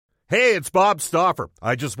Hey, it's Bob Stauffer.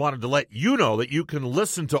 I just wanted to let you know that you can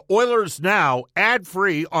listen to Oilers Now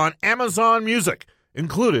ad-free on Amazon Music,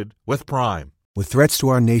 included with Prime. With threats to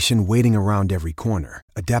our nation waiting around every corner,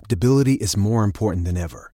 adaptability is more important than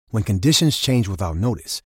ever. When conditions change without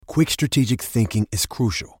notice, quick strategic thinking is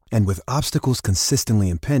crucial. And with obstacles consistently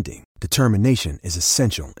impending, determination is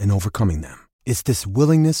essential in overcoming them. It's this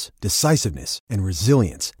willingness, decisiveness, and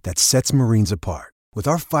resilience that sets Marines apart. With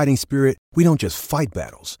our fighting spirit, we don't just fight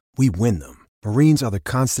battles, we win them. Marines are the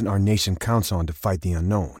constant our nation counts on to fight the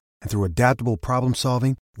unknown. And through adaptable problem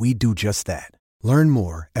solving, we do just that. Learn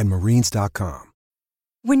more at marines.com.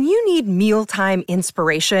 When you need mealtime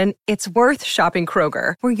inspiration, it's worth shopping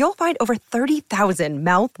Kroger, where you'll find over 30,000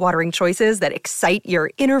 mouth-watering choices that excite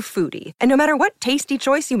your inner foodie. And no matter what tasty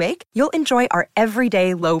choice you make, you'll enjoy our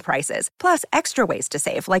everyday low prices, plus extra ways to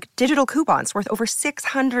save, like digital coupons worth over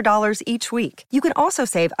 $600 each week. You can also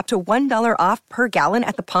save up to $1 off per gallon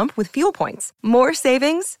at the pump with fuel points. More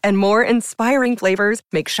savings and more inspiring flavors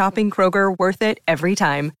make shopping Kroger worth it every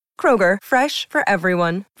time. Kroger, fresh for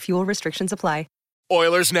everyone. Fuel restrictions apply.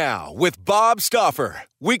 Oilers Now with Bob Stauffer.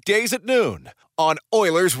 Weekdays at noon on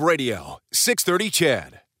Oilers Radio, 630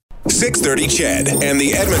 CHED. 630 CHED and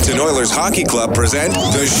the Edmonton Oilers Hockey Club present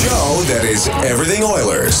the show that is everything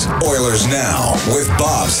Oilers. Oilers Now with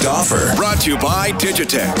Bob Stauffer. Brought to you by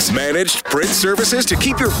Digitex. Managed print services to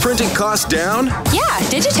keep your printing costs down? Yeah,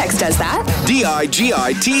 Digitex does that.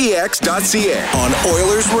 digitex.ca on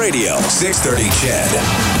Oilers Radio, 630 CHED.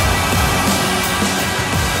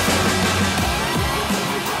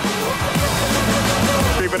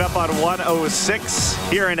 Creeping up on 106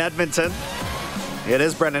 here in Edmonton. It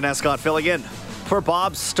is Brendan Escott filling in for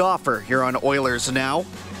Bob Stauffer here on Oilers Now.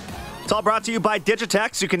 It's all brought to you by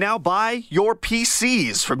Digitex. You can now buy your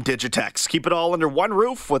PCs from Digitex. Keep it all under one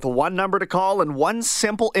roof with one number to call and one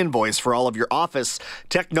simple invoice for all of your office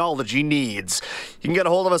technology needs. You can get a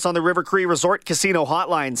hold of us on the River Cree Resort Casino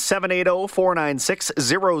hotline,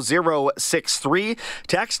 780-496-0063.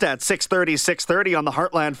 Text at 630-630 on the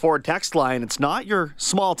Heartland Ford text line. It's not your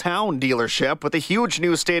small town dealership with a huge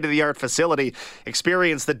new state-of-the-art facility.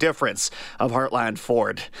 Experience the difference of Heartland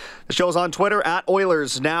Ford. The show's on Twitter at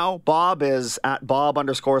Oilers Now. Bob is at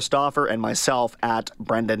Bob_Stauffer and myself at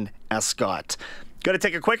Brendan Escott. Going to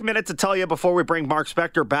take a quick minute to tell you before we bring Mark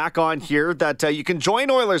Spector back on here that you can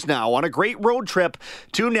join Oilers Now on a great road trip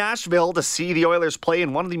to Nashville to see the Oilers play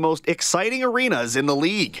in one of the most exciting arenas in the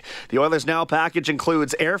league. The Oilers Now package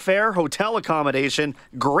includes airfare, hotel accommodation,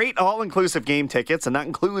 great all-inclusive game tickets, and that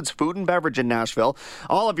includes food and beverage in Nashville,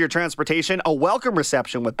 all of your transportation, a welcome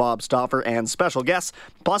reception with Bob Stauffer and special guests,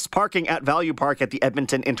 plus parking at Value Park at the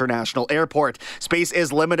Edmonton International Airport. Space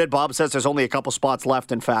is limited. Bob says there's only a couple spots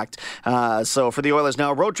left, in fact. So for the Oilers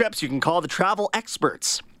Now road trips, you can call the travel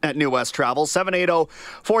experts at New West Travel,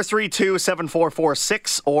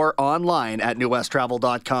 780-432-7446 or online at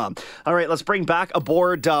newwesttravel.com. All right, let's bring back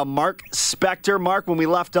aboard Mark Spector. Mark, when we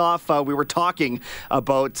left off, we were talking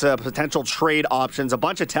about potential trade options. A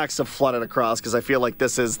bunch of texts have flooded across because I feel like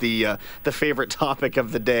this is the favorite topic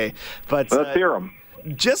of the day. But let's hear them.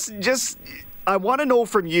 Just I want to know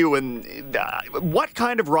from you, and what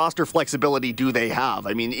kind of roster flexibility do they have?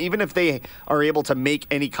 I mean, even if they are able to make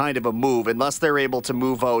any kind of a move, unless they're able to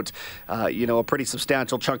move out, a pretty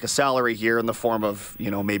substantial chunk of salary here in the form of,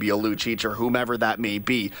 maybe a Lucic or whomever that may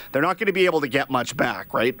be, they're not going to be able to get much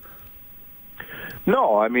back, right?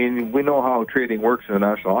 No, I mean, we know how trading works in the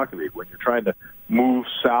National Hockey League. When you're trying to move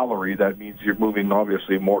salary, that means you're moving,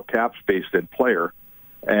 obviously, more cap space than player.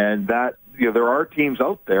 And that, there are teams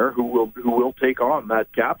out there who will take on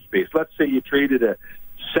that cap space. Let's say you traded a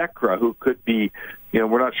Sekera, who could be,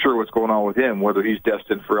 we're not sure what's going on with him, whether he's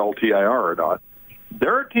destined for LTIR or not.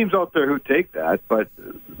 There are teams out there who take that, but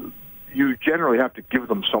you generally have to give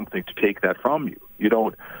them something to take that from you. You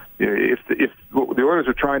don't. If what the Oilers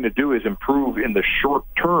are trying to do is improve in the short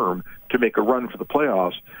term to make a run for the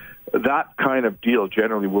playoffs, that kind of deal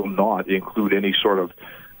generally will not include any sort of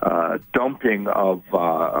dumping of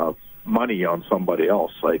money on somebody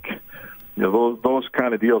else. Like, those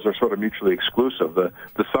kind of deals are sort of mutually exclusive. The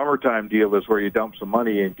summertime deal is where you dump some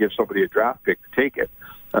money and give somebody a draft pick to take it,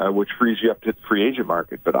 which frees you up to the free agent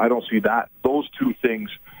market. But I don't see those two things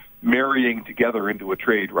marrying together into a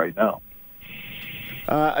trade right now.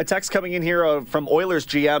 A text coming in here from Oilers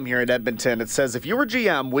GM here in Edmonton. It says, if you were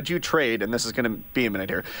GM, would you trade, and this is going to be a minute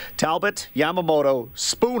here, Talbot, Yamamoto,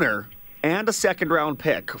 Spooner, and a second-round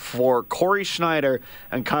pick for Corey Schneider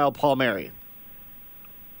and Kyle Palmieri?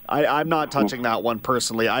 I'm not touching that one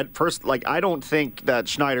personally. I don't think that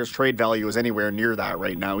Schneider's trade value is anywhere near that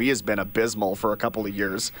right now. He has been abysmal for a couple of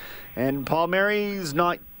years. And Palmieri's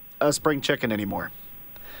not a spring chicken anymore.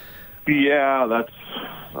 Yeah,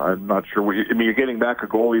 I'm not sure. You're getting back a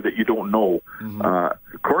goalie that you don't know.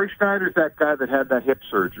 Mm-hmm. Corey Schneider's that guy that had that hip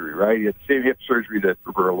surgery, right? He had the same hip surgery that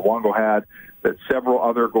Roberto Luongo had, that several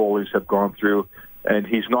other goalies have gone through, and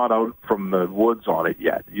he's not out from the woods on it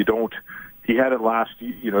yet. He had it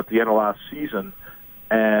at the end of last season,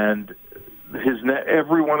 and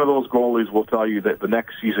every one of those goalies will tell you that the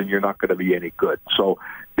next season you're not going to be any good. So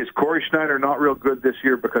is Corey Schneider not real good this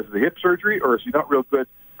year because of the hip surgery, or is he not real good,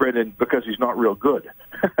 Brendan, because he's not real good?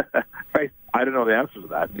 Right? I don't know the answer to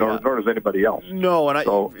that, nor does anybody else. No,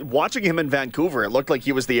 and watching him in Vancouver, it looked like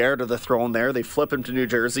he was the heir to the throne there. They flip him to New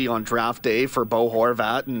Jersey on draft day for Bo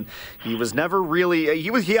Horvat, and he was never really...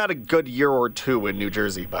 He had a good year or two in New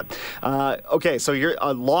Jersey, but... okay, so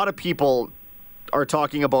a lot of people are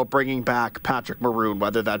talking about bringing back Patrick Maroon,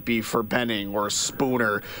 whether that be for Benning or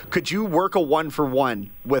Spooner. Could you work a 1-for-1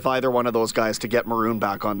 with either one of those guys to get Maroon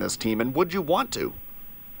back on this team, and would you want to?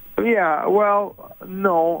 Yeah, well,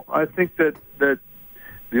 no. I think that the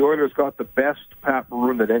Oilers got the best Pat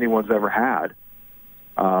Maroon that anyone's ever had,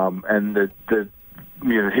 and the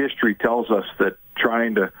history tells us that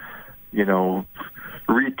trying to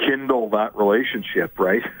rekindle that relationship,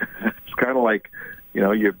 right? It's kind of like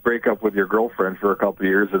you break up with your girlfriend for a couple of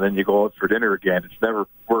years and then you go out for dinner again. It never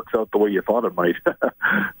works out the way you thought it might.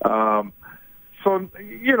 So,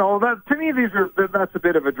 that to me, that's a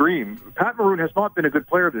bit of a dream. Pat Maroon has not been a good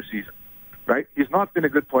player this season, right? He's not been a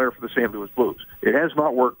good player for the St. Louis Blues. It has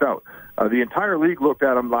not worked out. The entire league looked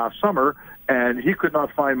at him last summer, and he could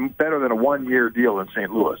not find better than a one-year deal in St.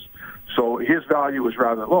 Louis. So his value was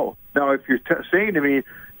rather low. Now, if you're saying to me,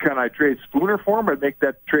 can I trade Spooner for him? I'd make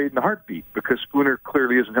that trade in a heartbeat, because Spooner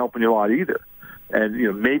clearly isn't helping you a lot either. And,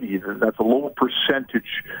 maybe that's a low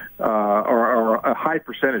percentage or a high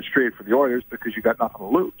percentage trade for the Oilers because you got nothing to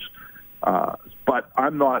lose. But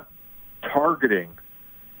I'm not targeting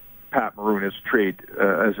Pat Maroon as a trade,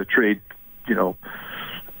 a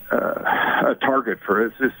target for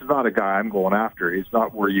it. This is not a guy I'm going after. He's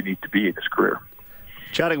not where you need to be in his career.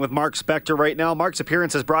 Chatting with Mark Spector right now. Mark's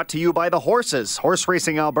appearance is brought to you by The Horses, Horse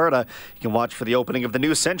Racing Alberta. You can watch for the opening of the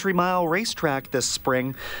new Century Mile racetrack this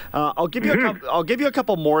spring. I'll give you a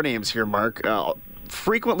couple more names here, Mark.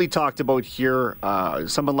 Frequently talked about here,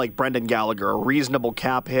 someone like Brendan Gallagher, a reasonable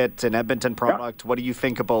cap hit, an Edmonton product. Yep. What do you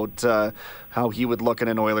think about how he would look in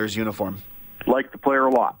an Oilers uniform? Like the player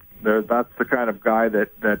a lot. That's the kind of guy that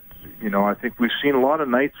I think we've seen a lot of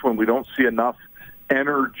nights when we don't see enough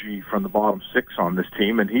energy from the bottom six on this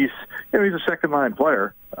team, and he's a second-line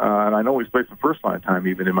player, and I know he's played some first-line time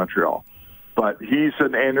even in Montreal, but he's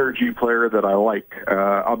an energy player that I like.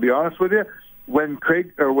 I'll be honest with you, when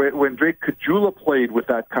Drake Caggiula played with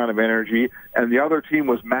that kind of energy, and the other team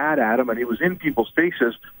was mad at him, and he was in people's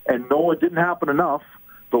faces, and no, it didn't happen enough,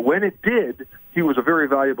 but when it did, he was a very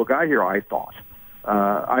valuable guy here, I thought.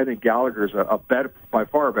 I think Gallagher's by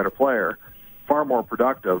far a better player, far more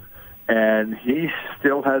productive, and he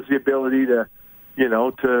still has the ability to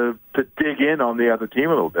dig in on the other team a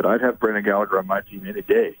little bit. I'd have Brendan Gallagher on my team any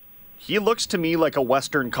day. He looks to me like a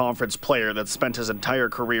Western Conference player that spent his entire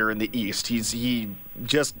career in the East. He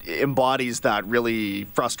just embodies that really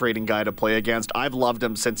frustrating guy to play against. I've loved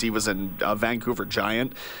him since he was in Vancouver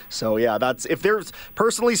Giant. So yeah,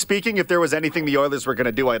 personally speaking, if there was anything the Oilers were going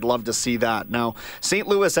to do, I'd love to see that. Now, St.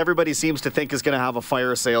 Louis, everybody seems to think is going to have a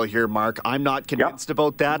fire sale here, Mark. I'm not convinced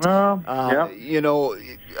about that.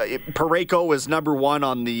 Parayko is number one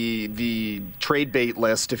on the trade bait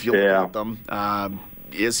list if you look at them.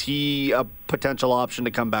 Is he a potential option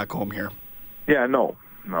to come back home here? Yeah, no,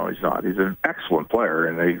 he's not. He's an excellent player,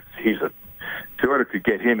 and in order to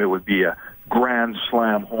get him, it would be a grand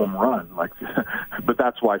slam home run. But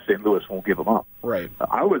that's why St. Louis won't give him up. Right.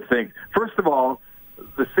 I would think, first of all,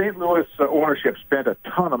 the St. Louis ownership spent a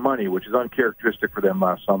ton of money, which is uncharacteristic for them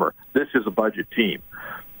last summer. This is a budget team.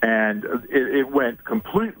 And it went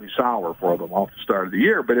completely sour for them off the start of the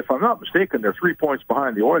year. But if I'm not mistaken, they're 3 points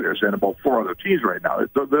behind the Oilers and about four other teams right now.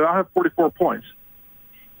 They have 44 points.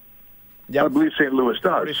 Yep. I believe St. Louis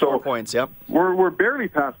does. 44 points, yep. We're barely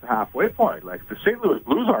past the halfway point. Like, the St. Louis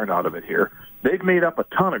Blues aren't out of it here. They've made up a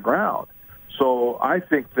ton of ground. So I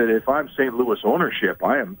think that if I'm St. Louis ownership,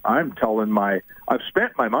 I'm telling I've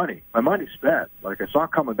spent my money. My money's spent. It's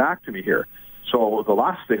not coming back to me here. So the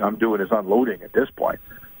last thing I'm doing is unloading at this point.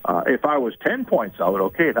 If I was 10 points out,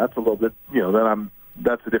 okay, that's a little bit,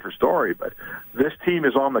 that's a different story. But this team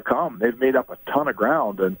is on the come. They've made up a ton of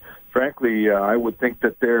ground, and frankly, I would think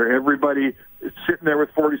that everybody sitting there with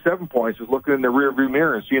 47 points is looking in the rearview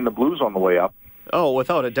mirror and seeing the Blues on the way up. Oh,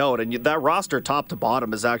 without a doubt. And that roster top to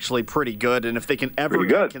bottom is actually pretty good. And if they can ever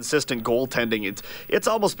get consistent goaltending, it's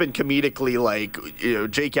almost been comedically like,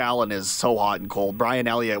 Jake Allen is so hot and cold. Brian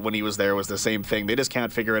Elliott, when he was there, was the same thing. They just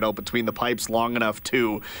can't figure it out between the pipes long enough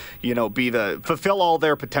to, fulfill all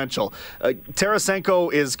their potential.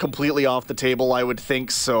 Tarasenko is completely off the table, I would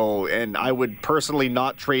think so. And I would personally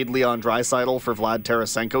not trade Leon Draisaitl for Vlad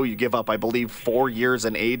Tarasenko. You give up, I believe, 4 years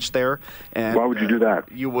in age there. And why would you do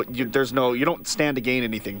that? You don't stand to gain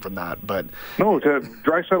anything from that. But no,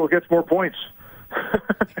 Draisaitl gets more points.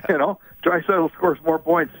 Draisaitl scores more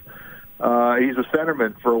points. He's a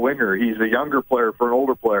centerman for a winger. He's a younger player for an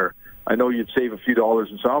older player. I know you'd save a few dollars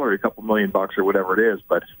in salary, a couple $1 million or whatever it is,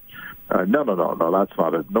 but no, that's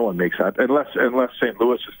not it. No one makes that unless St.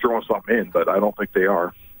 Louis is throwing something in, but I don't think they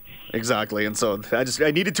are. Exactly, and so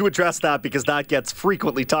I needed to address that because that gets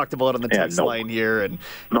frequently talked about on the text line here. And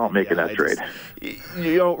not making that trade.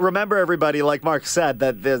 Remember, everybody, like Mark said,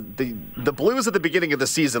 that the Blues at the beginning of the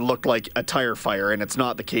season looked like a tire fire, and it's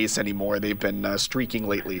not the case anymore. They've been streaking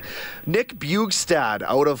lately. Nick Bjugstad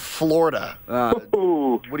out of Florida. What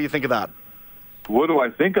do you think of that? What do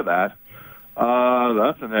I think of that?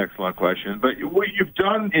 That's an excellent question. But what you've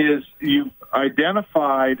done is you've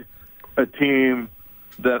identified a team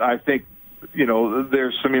that I think,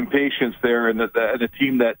 there's some impatience there, and a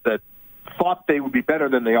team that thought they would be better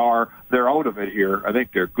than they are, they're out of it here. I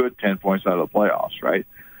think they're good 10 points out of the playoffs, right?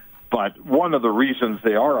 But one of the reasons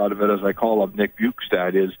they are out of it, as I call up Nick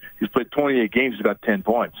Bjugstad, is he's played 28 games, he's got 10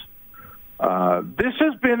 points. This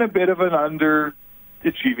has been a bit of an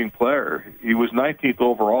underachieving player. He was 19th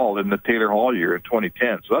overall in the Taylor Hall year in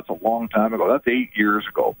 2010, so that's a long time ago. That's 8 years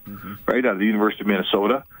ago, right, out of the University of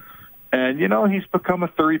Minnesota. And, he's become a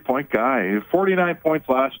 30-point guy. 49 points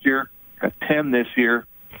last year, got 10 this year.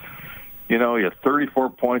 He had 34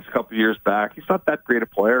 points a couple of years back. He's not that great a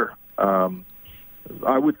player.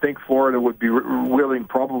 I would think Florida would be willing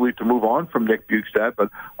probably to move on from Nick Bjugstad, but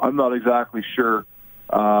I'm not exactly sure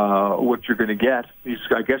what you're going to get.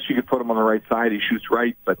 I guess you could put him on the right side. He shoots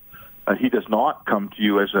right, but he does not come to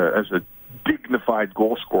you as a dignified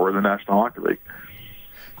goal scorer in the National Hockey League.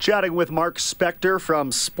 Chatting with Mark Spector from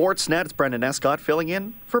Sportsnet. It's Brendan Escott filling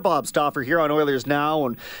in for Bob Stauffer here on Oilers Now.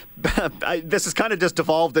 And this has kind of just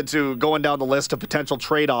evolved into going down the list of potential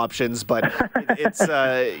trade options, but it's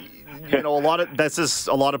this is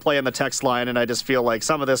a lot of play on the text line, and I just feel like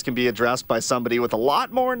some of this can be addressed by somebody with a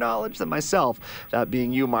lot more knowledge than myself, that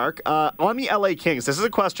being you, Mark. On the LA Kings, this is a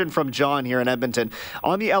question from John here in Edmonton.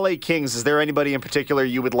 On the LA Kings, is there anybody in particular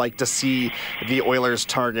you would like to see the Oilers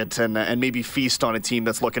target and maybe feast on a team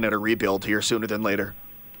that's looking at a rebuild here sooner than later?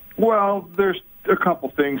 Well, there's a couple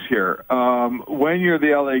things here. When you're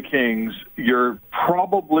the LA Kings, you're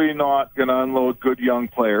probably not going to unload good young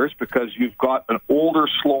players because you've got an older,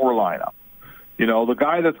 slower lineup. The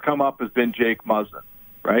guy that's come up has been Jake Muzzin,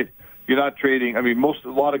 right? You're not trading. I mean, a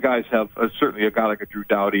lot of guys have, certainly a guy like a Drew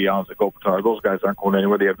Doughty, Alonzo Kopitar, those guys aren't going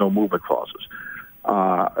anywhere. They have no movement clauses.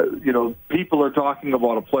 People are talking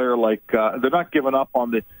about a player like, they're not giving up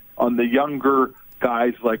on the younger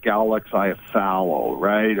guys like Alex Iafallo,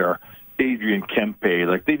 right? Or Adrian Kempe.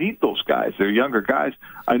 Like, they need those guys. They're younger guys.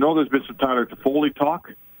 I know there's been some Tyler Toffoli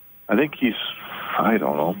talk. I think he's, I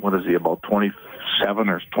don't know, what is he, about 27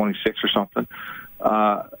 or 26 or something.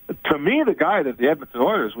 To me, the guy that the Edmonton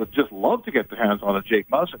Oilers would just love to get their hands on is Jake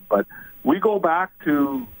Muzzin. But we go back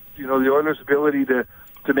to, the Oilers' ability to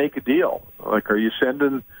make a deal. Like, are you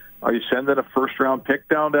sending a first-round pick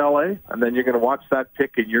down to L.A., and then you're going to watch that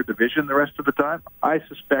pick in your division the rest of the time? I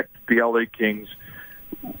suspect the L.A. Kings,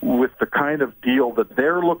 with the kind of deal that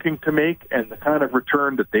they're looking to make and the kind of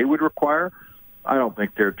return that they would require, I don't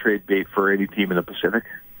think they're trade bait for any team in the Pacific.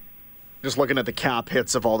 Just looking at the cap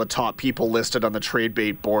hits of all the top people listed on the trade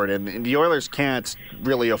bait board, and the Oilers can't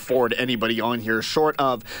really afford anybody on here short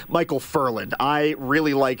of Michael Ferland. I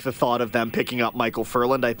really like the thought of them picking up Michael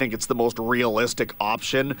Ferland. I think it's the most realistic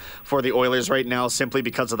option for the Oilers right now simply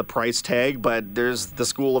because of the price tag, but there's the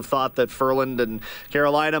school of thought that Ferland and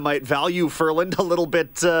Carolina might value Ferland a little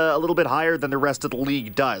bit higher than the rest of the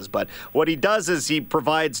league does. But what he does is he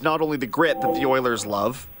provides not only the grit that the Oilers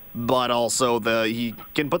love, but also he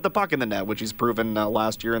can put the puck in the net, which he's proven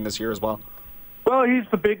last year and this year as well. Well, he's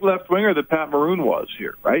the big left winger that Pat Maroon was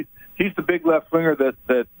here, right? He's the big left winger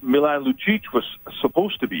that Milan Lucic was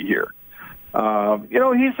supposed to be here.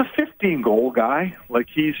 He's a 15-goal guy. Like,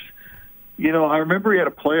 I remember he had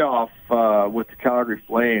a playoff with the Calgary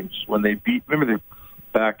Flames when they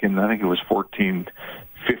back in, I think it was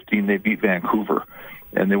 14-15, they beat Vancouver,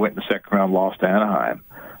 and they went in the second round, lost to Anaheim.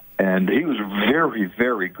 And he was very,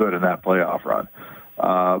 very good in that playoff run.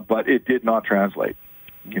 But it did not translate.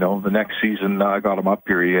 The next season I got him up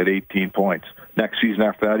here, he had 18 points. Next season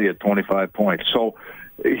after that, he had 25 points. So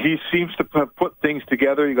he seems to put things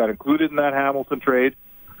together. He got included in that Hamilton trade.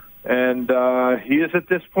 And he is at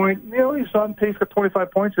this point, he's on pace for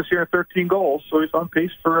 25 points this year and 13 goals. So he's on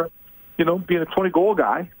pace for, being a 20-goal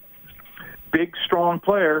guy. Big, strong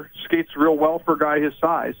player, skates real well for a guy his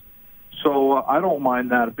size. So I don't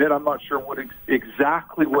mind that a bit. I'm not sure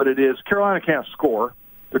exactly what it is. Carolina can't score.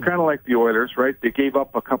 They're kind of like the Oilers, right? They gave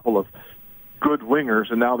up a couple of good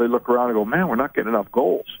wingers, and now they look around and go, man, we're not getting enough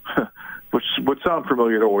goals, which would sound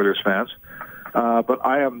familiar to Oilers fans. But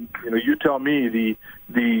I am, you tell me,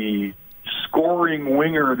 the scoring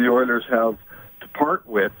winger the Oilers have to part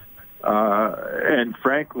with, and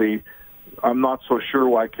frankly, I'm not so sure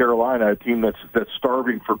why Carolina, a team that's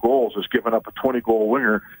starving for goals, has given up a 20-goal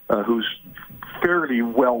winger who's fairly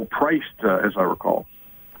well priced, as I recall.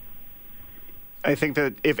 I think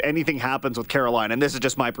that if anything happens with Carolina, and this is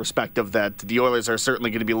just my perspective, that the Oilers are certainly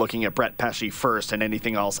going to be looking at Brett Pesce first and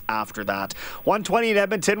anything else after that. 1:20 in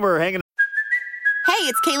Edmonton, we're hanging. Hey,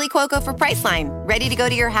 it's Kaylee Cuoco for Priceline. Ready to go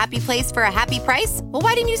to your happy place for a happy price? Well,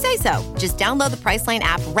 why didn't you say so? Just download the Priceline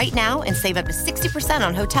app right now and save up to 60%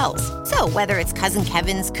 on hotels. So whether it's Cousin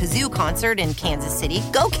Kevin's Kazoo Concert in Kansas City,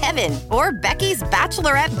 go Kevin, or Becky's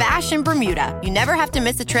Bachelorette Bash in Bermuda, you never have to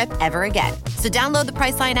miss a trip ever again. So download the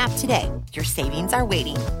Priceline app today. Your savings are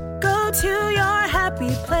waiting. Go to your happy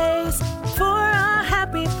place for a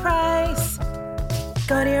happy price.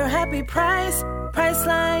 Go to your happy price,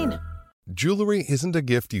 Priceline. Jewelry isn't a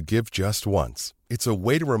gift you give just once. It's a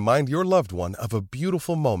way to remind your loved one of a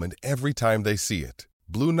beautiful moment every time they see it.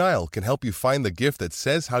 Blue Nile can help you find the gift that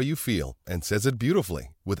says how you feel and says it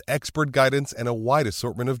beautifully, with expert guidance and a wide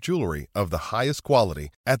assortment of jewelry of the highest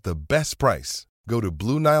quality at the best price. Go to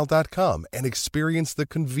BlueNile.com and experience the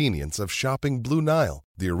convenience of shopping Blue Nile,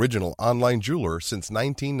 the original online jeweler since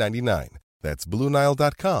 1999. That's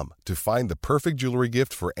BlueNile.com to find the perfect jewelry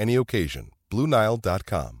gift for any occasion.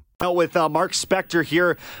 BlueNile.com. With Mark Spector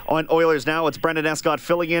here on Oilers Now, it's Brendan Escott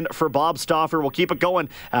filling in for Bob Stauffer. We'll keep it going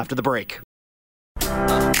after the break.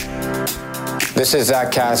 This is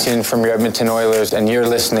Zach Cassian from your Edmonton Oilers, and you're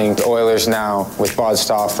listening to Oilers Now with Bob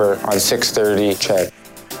Stauffer on 630 CHED.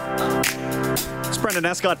 Brendan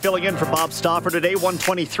Escott filling in for Bob Stauffer today,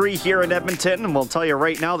 1:23 here in Edmonton. And we'll tell you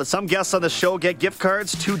right now that some guests on the show get gift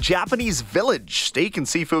cards to Japanese Village. Steak and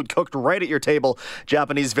seafood cooked right at your table.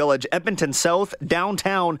 Japanese Village, Edmonton South,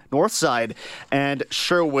 downtown, North Side, and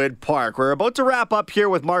Sherwood Park. We're about to wrap up here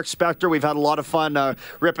with Mark Spector. We've had a lot of fun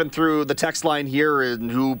ripping through the text line here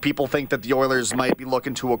and who people think that the Oilers might be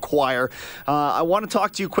looking to acquire. I want to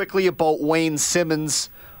talk to you quickly about Wayne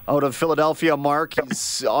Simmonds out of Philadelphia, Mark.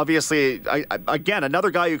 He's obviously, again, another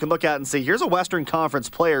guy you can look at and say, here's a Western Conference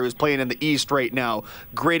player who's playing in the East right now.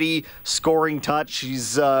 Gritty, scoring touch.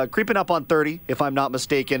 He's creeping up on 30, if I'm not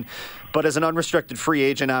mistaken. But as an unrestricted free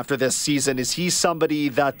agent after this season, is he somebody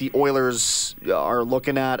that the Oilers are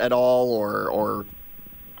looking at all, or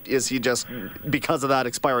is he just, because of that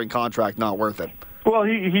expiring contract, not worth it? Well,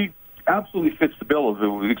 he absolutely fits the bill of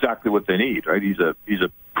exactly what they need, right? He's a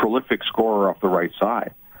prolific scorer off the right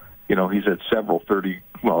side. He's at several 30,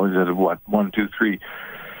 well, he's at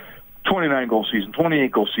 29-goal season,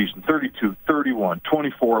 28-goal season, 32, 31,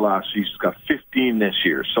 24 last season. He's got 15 this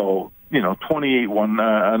year. So, 28 one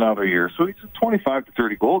another year. So he's a 25 to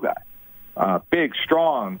 30-goal guy. Big,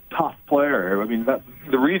 strong, tough player. I mean,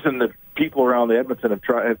 the reason that people around the Edmonton have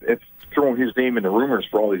thrown his name into rumors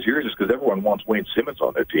for all these years is because everyone wants Wayne Simmonds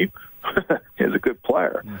on their team. He's a good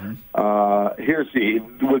player. Mm-hmm. Here's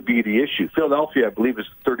would be the issue. Philadelphia, I believe, is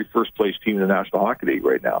the 31st place team in the National Hockey League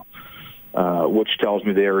right now, which tells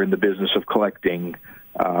me they are in the business of collecting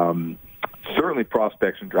certainly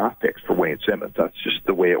prospects and draft picks for Wayne Simmonds. That's just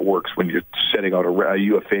the way it works when you're setting out a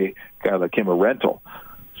UFA guy like him a rental.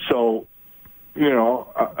 So,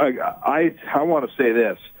 I want to say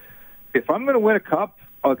this. If I'm going to win a cup,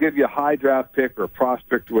 I'll give you a high draft pick or a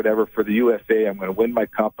prospect or whatever for the UFA. I'm going to win my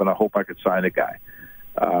cup, and I hope I could sign a guy.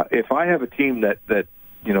 If I have a team that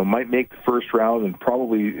might make the first round and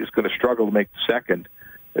probably is going to struggle to make the second,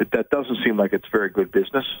 that doesn't seem like it's very good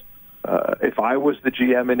business. If I was the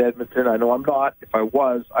GM in Edmonton, I know I'm not. If I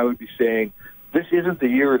was, I would be saying this isn't the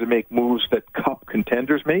year to make moves that cup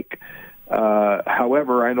contenders make.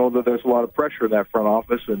 However, I know that there's a lot of pressure in that front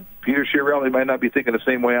office, and Peter Chiarelli might not be thinking the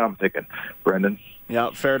same way I'm thinking, Brendan.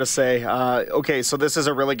 Yeah, fair to say. Okay, so this is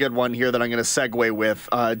a really good one here that I'm going to segue with.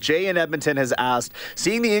 Jay in Edmonton has asked,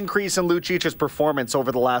 seeing the increase in Lucic's performance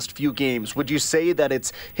over the last few games, would you say that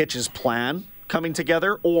it's Hitch's plan coming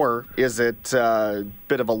together, or is it a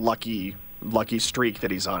bit of a lucky streak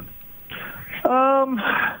that he's on?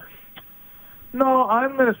 No,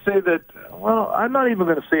 I'm going to say that, well, I'm not even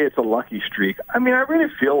going to say it's a lucky streak. I mean, I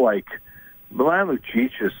really feel like Milan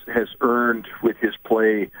Lucic has earned with his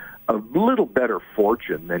play a little better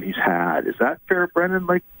fortune than he's had. Is that fair, Brendan?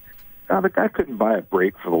 Like, the guy couldn't buy a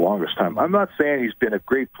break for the longest time. I'm not saying he's been a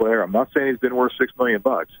great player. I'm not saying he's been worth $6 million.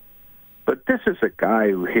 But this is a guy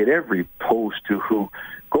who hit every post, who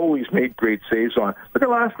goalies made great saves on. Look at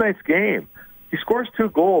last night's game. He scores 2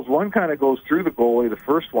 goals. One kind of goes through the goalie, the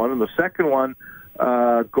first one, and the second one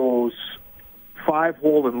goes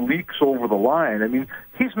 5-hole and leaks over the line. I mean,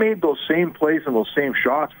 he's made those same plays and those same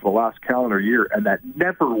shots for the last calendar year, and that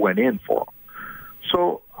never went in for him.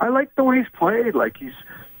 So I like the way he's played. Like, he's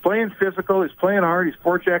playing physical, he's playing hard, he's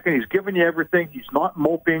forechecking, he's giving you everything, he's not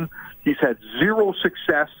moping, he's had zero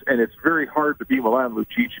success, and it's very hard to be Milan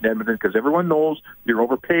Lucic in Edmonton because everyone knows you're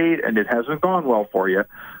overpaid and it hasn't gone well for you.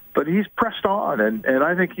 But he's pressed on, and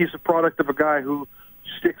I think he's a product of a guy who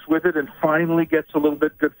sticks with it and finally gets a little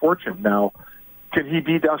bit good fortune. Now, can he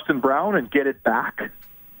be Dustin Brown and get it back?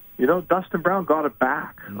 You know, Dustin Brown got it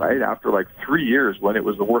back, right, after like 3 years when it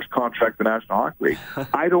was the worst contract in the National Hockey League.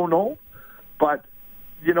 I don't know, but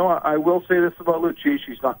you know, I will say this about Lucic.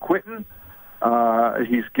 He's not quitting.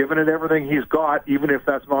 He's given it everything he's got, even if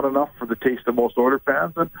that's not enough for the taste of most Oilers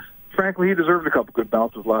fans. And frankly, he deserved a couple good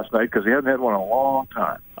bounces last night because he hasn't had one in a long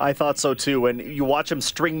time. I thought so too. And you watch him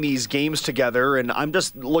string these games together, and I'm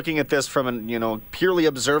just looking at this from a purely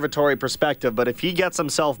observatory perspective. But if he gets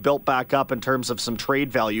himself built back up in terms of some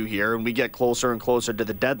trade value here, and we get closer and closer to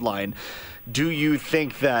the deadline, do you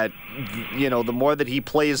think that, the more that he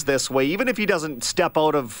plays this way, even if he doesn't step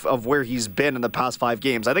out of where he's been in the past 5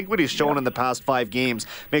 games, I think what he's shown in the past 5 games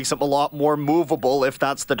makes him a lot more movable if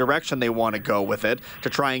that's the direction they want to go with it, to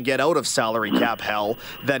try and get out of salary cap hell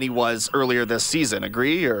than he was earlier this season.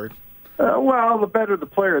 Agree? Or well, the better the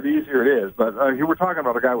player, the easier it is. But we're talking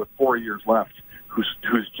about a guy with 4 years left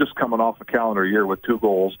who's just coming off a calendar year with 2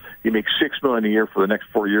 goals. He makes $6 million a year for the next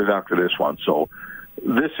 4 years after this one. So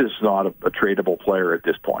this is not a tradable player at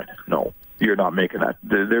this point. No, you're not making that.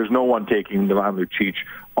 There's no one taking Milan Lucic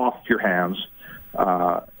off your hands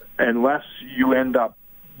unless you end up,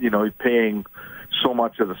 paying so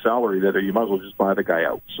much of the salary that you might as well just buy the guy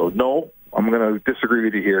out. So no, I'm going to disagree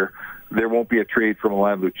with you here. There won't be a trade for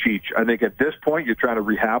Milan Lucic. I think at this point you're trying to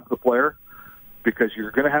rehab the player because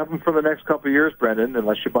you're going to have him for the next couple of years, Brendan,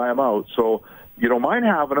 unless you buy him out. So you don't mind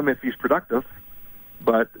having him if he's productive.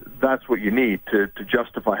 But that's what you need to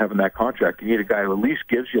justify having that contract. You need a guy who at least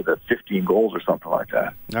gives you the 15 goals or something like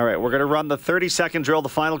that. All right, we're going to run the 30-second drill. The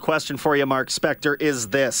final question for you, Mark Spector, is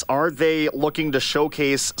this. Are they looking to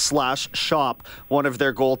showcase/shop one of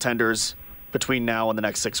their goaltenders between now and the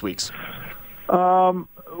next 6 weeks?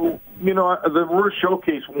 The word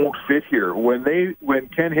showcase won't fit here. When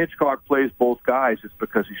Ken Hitchcock plays both guys, it's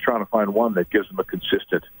because he's trying to find one that gives him a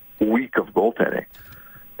consistent week of goaltending.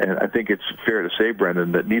 And I think it's fair to say,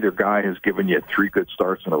 Brendan, that neither guy has given you 3 good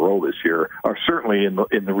starts in a row this year, or certainly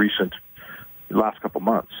in the recent last couple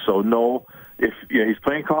months. So no, if he's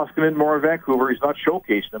playing Koskinen more in Vancouver, he's not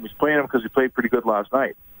showcasing him. He's playing him because he played pretty good last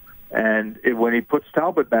night. And when he puts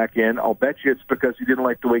Talbot back in, I'll bet you it's because he didn't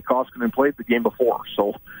like the way Koskinen played the game before.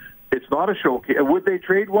 So it's not a showcase. Would they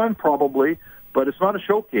trade one? Probably, but it's not a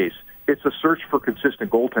showcase. It's a search for consistent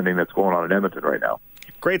goaltending that's going on in Edmonton right now.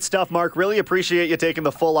 Great stuff, Mark. Really appreciate you taking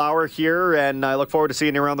the full hour here, and I look forward to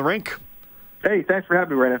seeing you around the rink. Hey, thanks for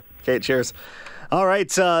having me, Brandon. Okay, cheers. All right,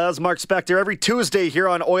 that was Mark Spector. Every Tuesday here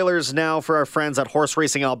on Oilers Now for our friends at Horse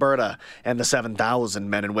Racing Alberta and the 7,000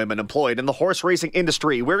 men and women employed in the horse racing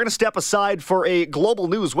industry. We're going to step aside for a global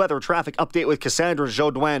news weather traffic update with Cassandra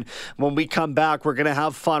Jaudoin. When we come back, we're going to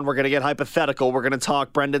have fun. We're going to get hypothetical. We're going to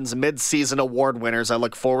talk Brendan's mid-season award winners. I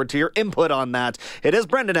look forward to your input on that. It is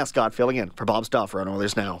Brendan Escott filling in for Bob Stauffer on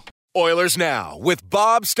Oilers Now. Oilers Now with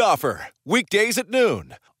Bob Stauffer. Weekdays at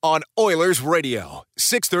noon on Oilers Radio,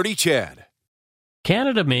 630 CHED.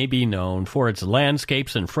 Canada may be known for its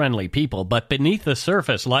landscapes and friendly people, but beneath the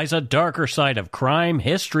surface lies a darker side of crime,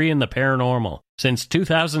 history, and the paranormal. Since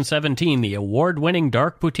 2017, the award-winning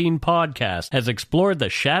Dark Poutine podcast has explored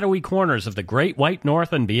the shadowy corners of the Great White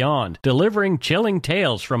North and beyond, delivering chilling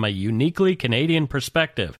tales from a uniquely Canadian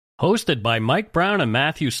perspective. Hosted by Mike Brown and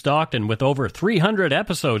Matthew Stockton with over 300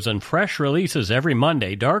 episodes and fresh releases every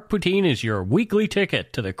Monday, Dark Poutine is your weekly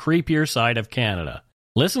ticket to the creepier side of Canada.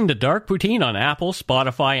 Listen to Dark Poutine on Apple,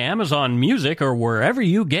 Spotify, Amazon Music, or wherever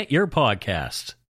you get your podcasts.